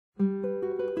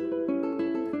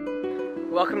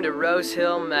Welcome to Rose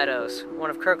Hill Meadows,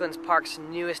 one of Kirkland's park's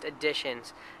newest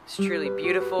additions. It's truly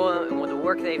beautiful, and the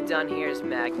work they've done here is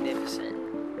magnificent.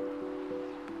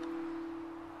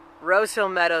 Rose Hill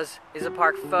Meadows is a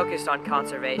park focused on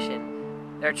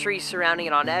conservation. There are trees surrounding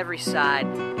it on every side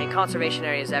and conservation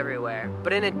areas everywhere.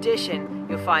 But in addition,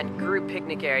 you'll find group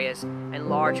picnic areas and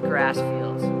large grass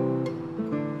fields.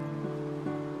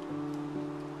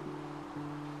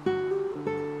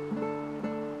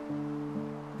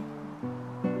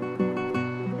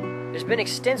 There's been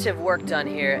extensive work done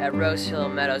here at Rose Hill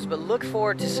Meadows, but look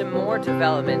forward to some more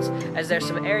developments as there's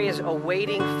some areas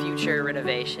awaiting future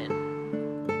renovation.